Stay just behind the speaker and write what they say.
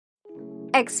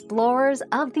Explorers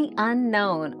of the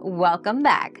unknown, welcome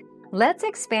back. Let's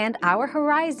expand our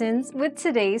horizons with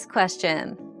today's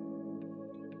question.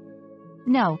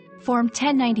 No, Form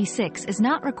 1096 is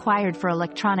not required for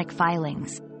electronic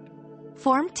filings.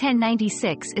 Form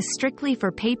 1096 is strictly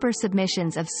for paper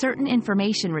submissions of certain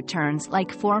information returns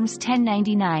like Forms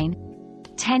 1099,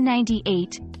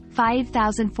 1098,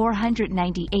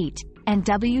 5498, and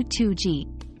W2G.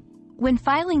 When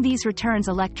filing these returns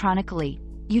electronically,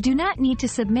 you do not need to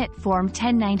submit Form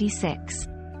 1096.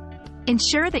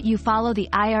 Ensure that you follow the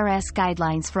IRS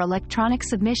guidelines for electronic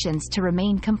submissions to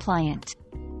remain compliant.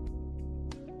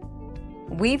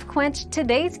 We've quenched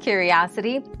today's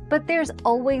curiosity, but there's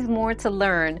always more to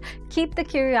learn. Keep the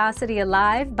curiosity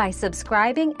alive by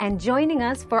subscribing and joining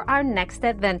us for our next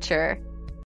adventure.